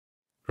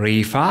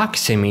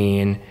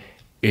Rifaximin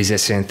is a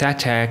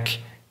synthetic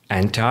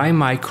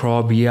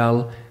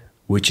antimicrobial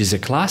which is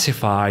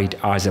classified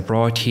as a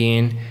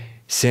protein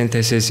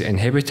synthesis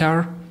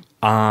inhibitor,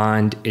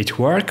 and it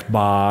works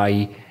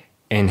by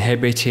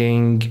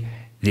inhibiting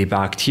the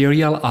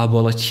bacterial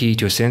ability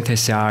to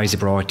synthesize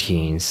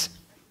proteins.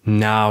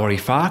 Now,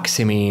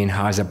 rifaximin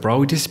has a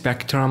broad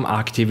spectrum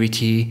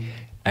activity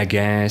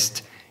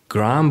against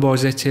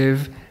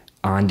gram-positive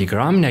and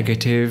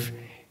gram-negative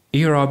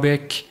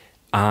aerobic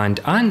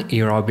and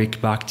anaerobic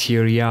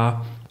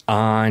bacteria,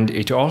 and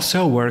it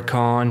also works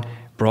on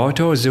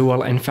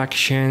protozoal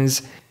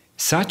infections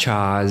such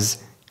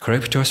as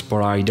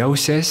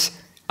cryptosporidosis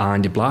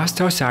and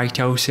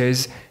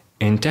blastocytosis,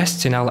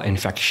 intestinal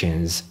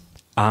infections.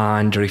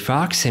 And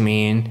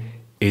rifaximin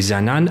is a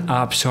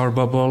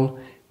non-absorbable,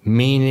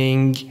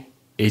 meaning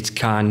it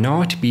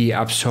cannot be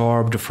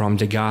absorbed from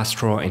the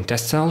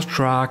gastrointestinal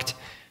tract,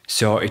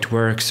 so it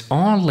works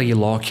only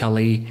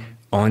locally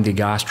on the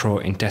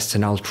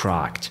gastrointestinal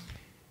tract.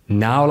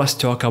 Now let's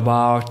talk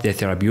about the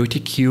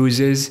therapeutic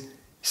uses.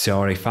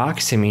 So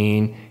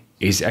rifaximin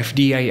is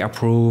FDA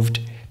approved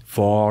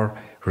for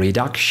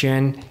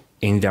reduction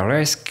in the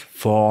risk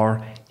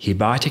for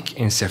hepatic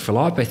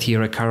encephalopathy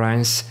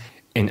recurrence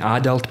in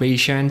adult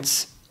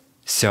patients.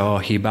 So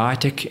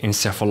hepatic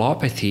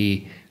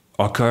encephalopathy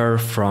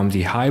occurs from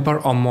the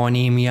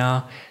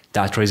hyperammonemia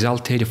that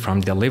resulted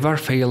from the liver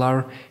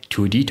failure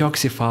to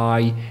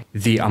detoxify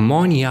the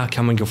ammonia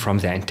coming from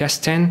the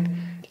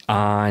intestine,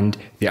 and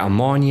the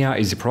ammonia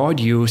is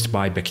produced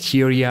by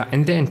bacteria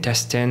in the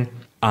intestine,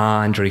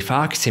 and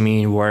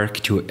rifaximin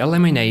works to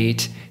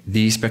eliminate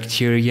these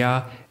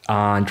bacteria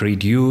and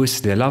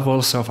reduce the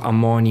levels of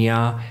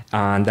ammonia,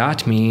 and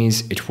that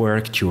means it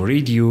works to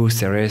reduce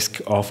the risk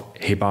of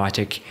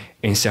hepatic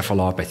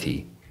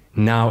encephalopathy.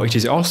 Now, it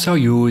is also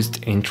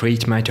used in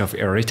treatment of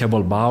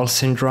irritable bowel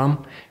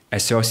syndrome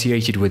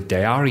associated with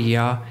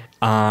diarrhea,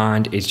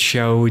 and it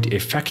showed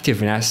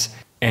effectiveness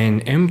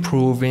in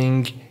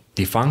improving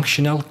the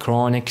functional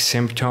chronic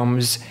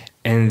symptoms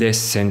in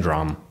this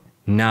syndrome.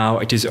 Now,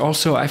 it is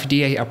also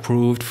FDA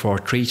approved for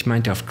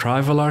treatment of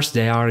traveler's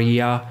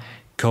diarrhea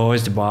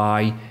caused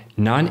by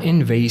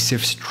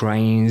non-invasive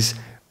strains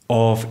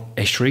of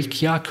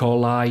Escherichia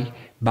coli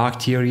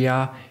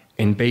bacteria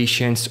in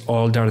patients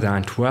older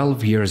than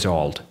 12 years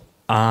old.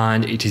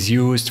 And it is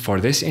used for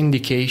this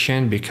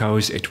indication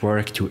because it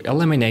works to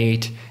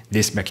eliminate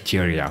this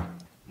bacteria.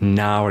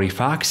 Now,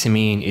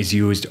 rifaximin is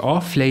used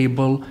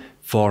off-label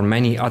for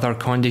many other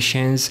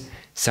conditions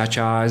such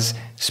as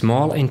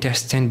small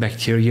intestine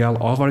bacterial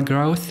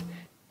overgrowth,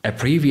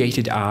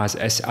 abbreviated as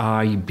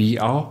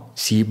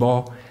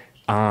SIBO,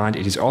 and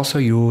it is also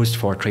used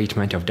for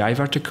treatment of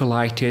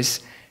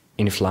diverticulitis,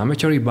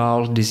 inflammatory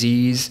bowel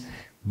disease,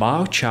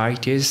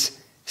 bouchitis,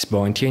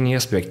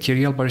 spontaneous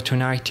bacterial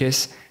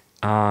peritonitis,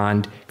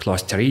 and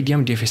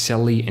Clostridium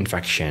difficile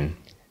infection.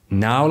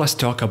 Now let's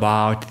talk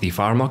about the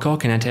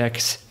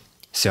pharmacokinetics.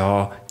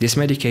 So this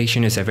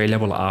medication is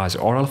available as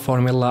oral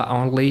formula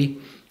only,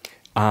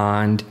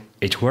 and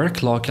it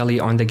works locally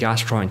on the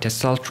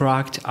gastrointestinal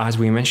tract as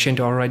we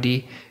mentioned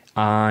already,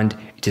 and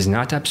it is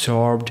not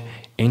absorbed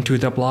into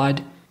the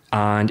blood,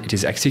 and it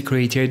is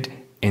excreted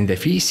in the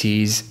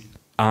feces.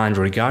 And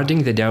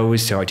regarding the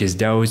dose, so it is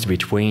dosed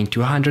between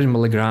 200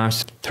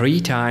 milligrams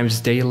 3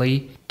 times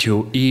daily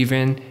to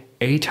even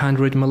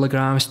 800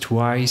 milligrams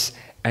twice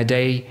a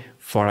day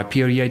for a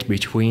period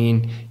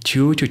between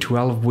 2 to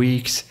 12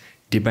 weeks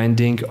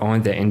depending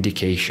on the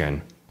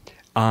indication.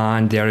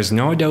 And there is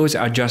no dose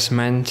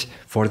adjustment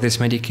for this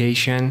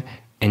medication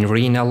in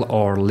renal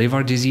or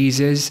liver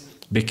diseases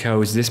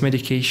because this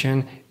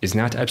medication is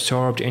not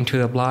absorbed into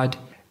the blood,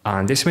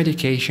 and this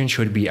medication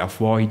should be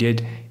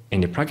avoided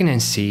in a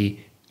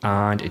pregnancy,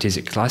 and it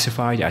is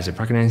classified as a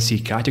pregnancy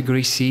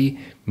category C,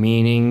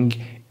 meaning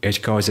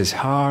it causes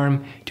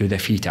harm to the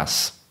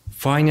fetus.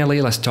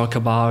 Finally, let's talk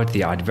about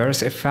the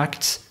adverse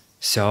effects.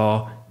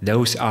 So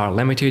those are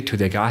limited to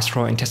the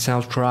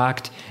gastrointestinal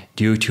tract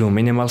due to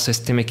minimal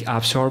systemic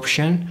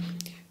absorption,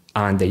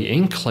 and they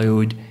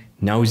include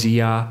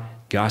nausea,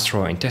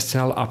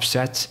 gastrointestinal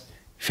upset,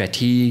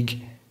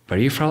 fatigue,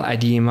 peripheral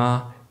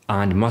edema,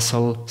 and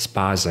muscle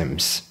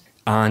spasms.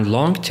 And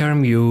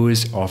long-term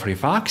use of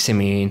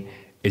rifaximin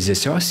is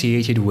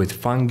associated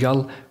with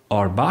fungal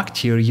or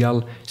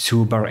bacterial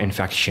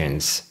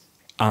superinfections.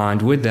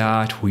 And with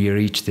that, we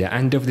reach the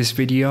end of this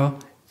video.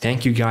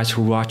 Thank you guys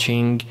for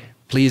watching.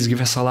 Please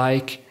give us a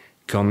like,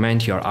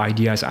 comment your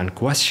ideas and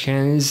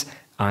questions,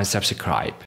 and subscribe.